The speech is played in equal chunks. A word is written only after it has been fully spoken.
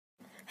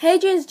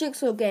Hadrian's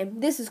jigsaw game.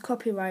 This is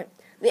copyright.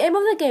 The aim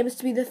of the game is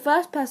to be the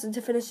first person to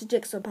finish the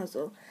jigsaw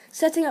puzzle.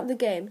 Setting up the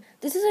game.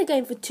 This is a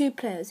game for 2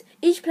 players.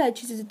 Each player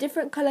chooses a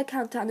different colour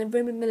counter and a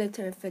Roman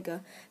military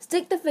figure.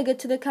 Stick the figure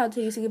to the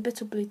counter using a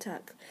bit of blue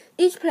tack.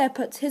 Each player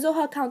puts his or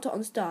her counter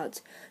on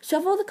start.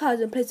 Shuffle the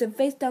cards and place them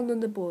face down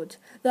on the board.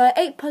 There are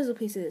 8 puzzle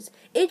pieces.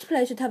 Each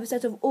player should have a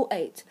set of all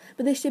 8,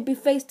 but they should be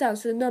face down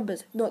so the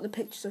numbers, not the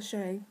pictures, are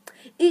showing.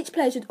 Each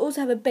player should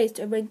also have a base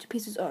to arrange the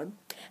pieces on.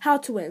 How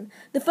to win.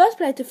 The first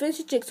player to finish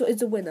the jigsaw is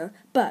the winner,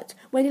 but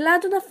when you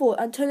land on a 4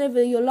 and turn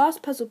over your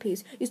last puzzle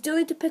piece, you still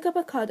need to pick up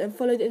a card and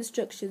follow the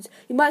instructions.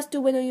 You might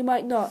still win or you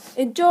might not.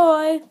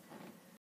 Enjoy!